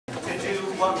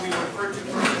what we refer to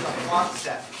first as a flop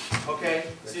step. Okay?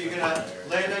 So you're going to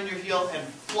land on your heel and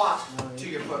flop to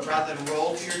your foot rather than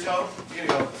roll to your toe. You're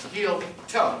going to go heel,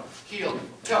 toe, heel,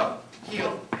 toe,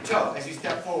 heel, toe as you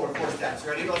step forward 4 steps.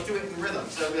 Ready? Let's do it in rhythm.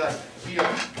 So it'll be like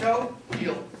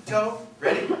heel, toe,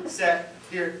 ready, set,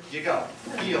 here you go.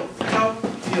 Heel, toe,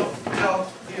 heel, toe,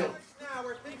 heel. Now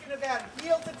we're thinking about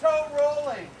heel to toe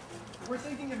rolling. We're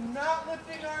thinking of not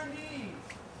lifting our knees.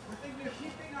 We're thinking of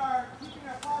keeping our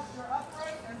posture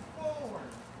upright and forward.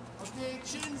 Okay,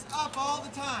 chins up all the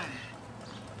time.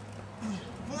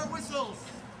 4 whistles.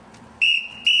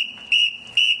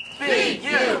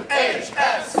 BUHS